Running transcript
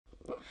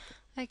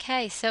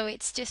Okay, so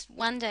it's just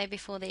one day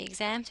before the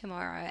exam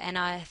tomorrow, and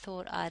I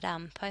thought I'd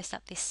post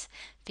up this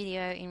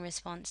video in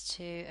response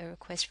to a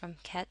request from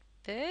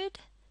Bert,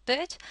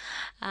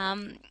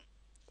 um,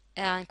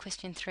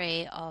 question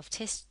 3 of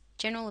Test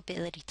General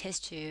Ability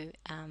Test 2,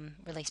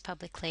 released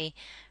publicly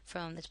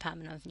from the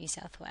Department of New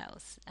South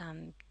Wales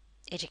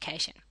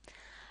Education.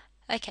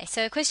 Okay,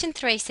 so question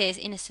 3 says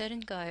in a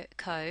certain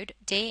code,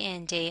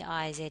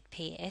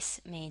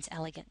 DNDIZPS means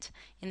elegant.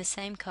 In the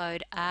same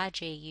code,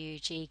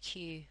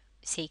 RGUGQCK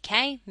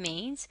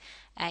means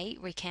A.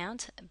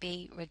 Recount,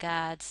 B.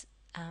 Regards,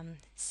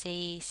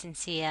 C.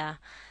 Sincere,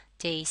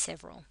 D.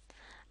 Several.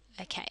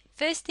 Okay,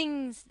 first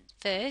things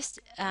first,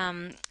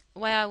 the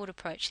way I would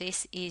approach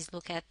this is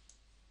look at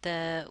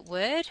the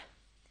word.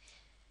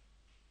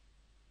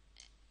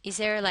 Is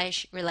there a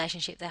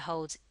relationship that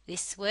holds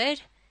this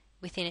word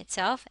within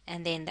itself,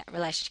 and then that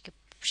relationship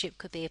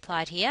could be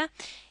applied here?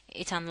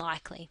 It's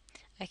unlikely.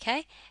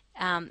 Okay,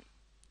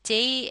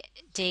 D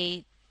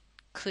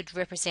could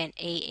represent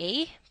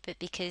EE, but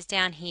because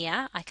down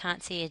here I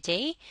can't see a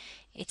D,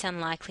 it's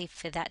unlikely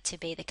for that to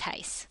be the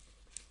case.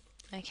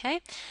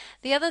 Okay,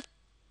 the other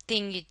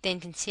thing you'd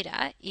then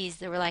consider is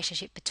the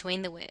relationship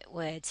between the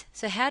words.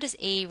 So how does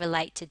E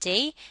relate to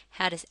D?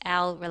 How does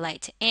L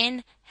relate to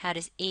N? How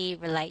does E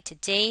relate to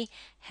D?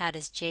 How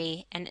does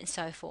G? And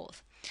so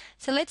forth.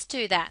 So let's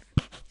do that.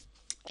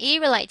 E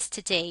relates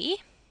to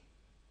D.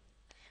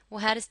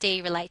 Well, how does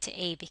D relate to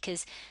E?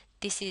 Because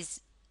this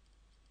is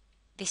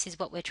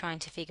what we're trying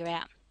to figure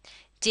out.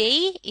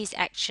 D is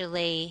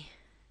actually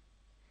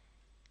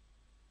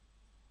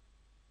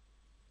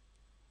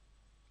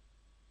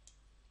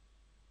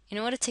in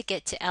order to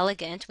get to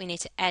elegant, we need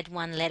to add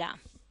one letter.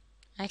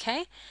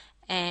 Okay?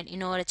 And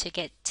in order to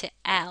get to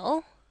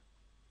L,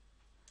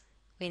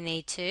 we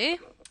need to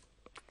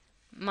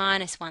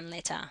minus one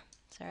letter.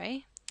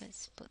 Sorry,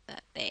 let's put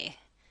that there.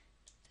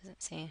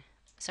 Doesn't seem.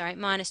 Sorry,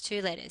 minus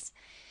two letters.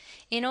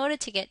 In order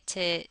to get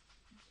to,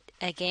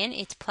 again,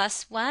 it's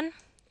plus one,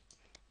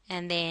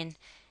 and then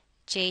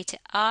G to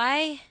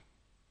I.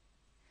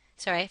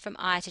 Sorry, from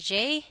I to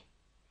G,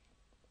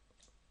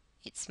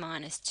 it's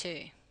minus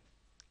two.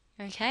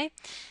 Okay,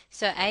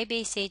 so A,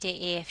 B, C, D,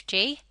 E, F,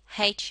 G,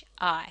 H,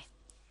 I.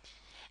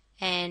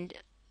 And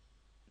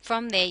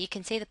from there you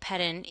can see the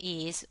pattern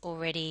is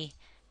already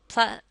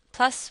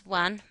plus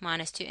 1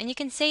 minus 2, and you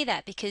can see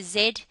that because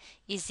Z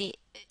is the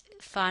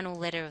final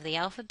letter of the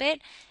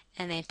alphabet,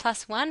 and then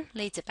plus 1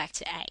 leads it back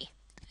to A.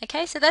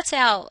 Okay, so that's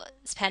our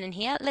pattern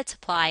here. Let's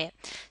apply it.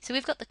 So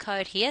we've got the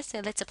code here, so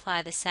let's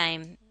apply the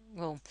same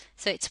rule.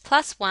 So it's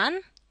plus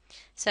 1,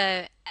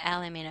 so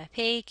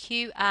LMNOP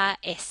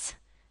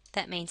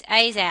that means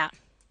A's out.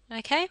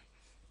 Okay,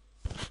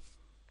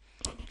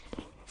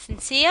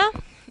 sincere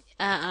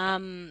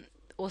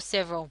or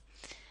several.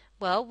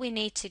 Well, we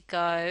need to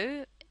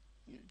go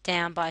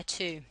down by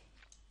 2.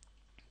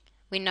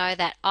 We know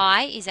that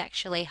I is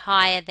actually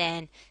higher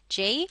than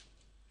G.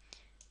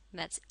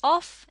 That's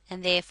off,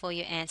 and therefore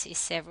your answer is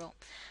several.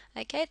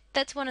 Okay,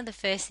 that's one of the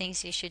first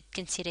things you should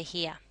consider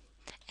here,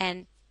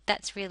 and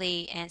that's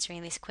really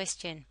answering this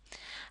question.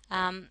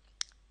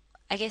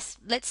 I guess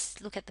let's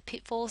look at the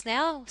pitfalls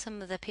now.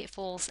 Some of the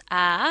pitfalls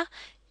are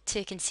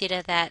to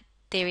consider that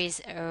there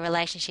is a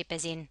relationship,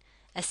 as in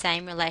a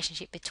same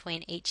relationship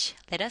between each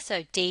letter.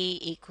 So D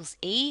equals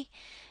E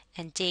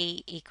and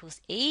D equals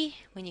E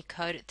when you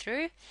code it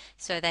through.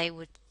 So they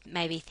would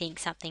maybe think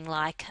something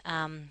like,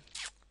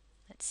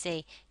 let's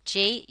see,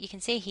 G, you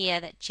can see here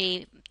that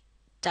G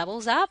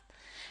doubles up,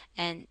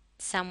 and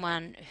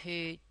someone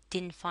who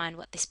didn't find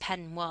what this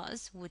pattern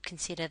was would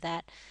consider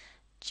that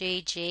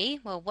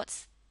GG, well,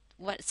 what's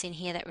in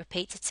here that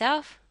repeats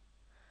itself?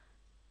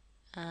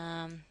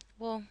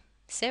 Well,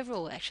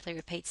 several actually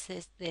repeats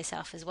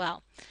theirself as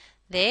well.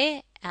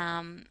 There,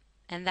 and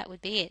that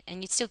would be it.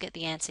 And you'd still get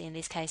the answer in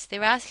this case.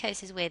 There are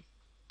cases where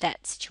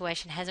that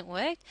situation hasn't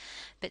worked,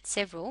 but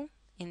several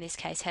in this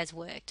case has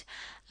worked.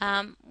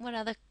 What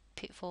other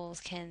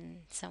pitfalls can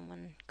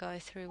someone go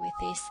through with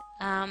this?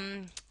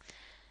 I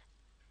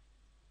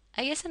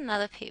guess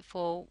another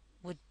pitfall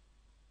would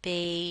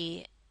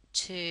be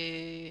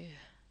to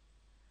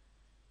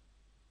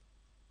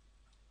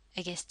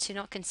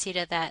not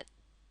consider that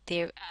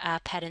there are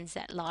patterns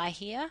that lie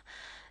here.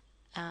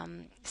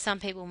 Some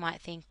people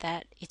might think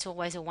that it's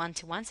always a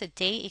one-to-one, so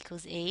D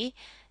equals E,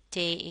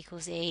 D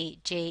equals E,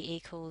 G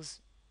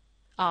equals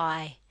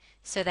I.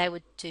 So they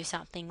would do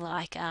something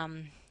like,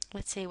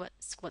 let's see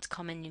what's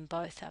common in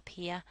both up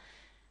here.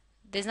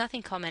 There's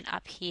nothing common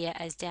up here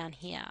as down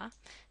here,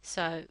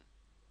 so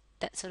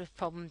that sort of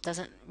problem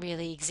doesn't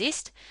really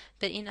exist,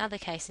 but in other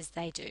cases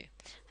they do.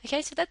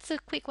 Okay, so that's a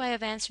quick way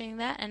of answering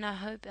that, and I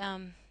hope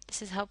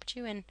this has helped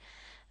you, and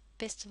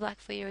best of luck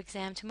for your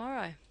exam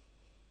tomorrow.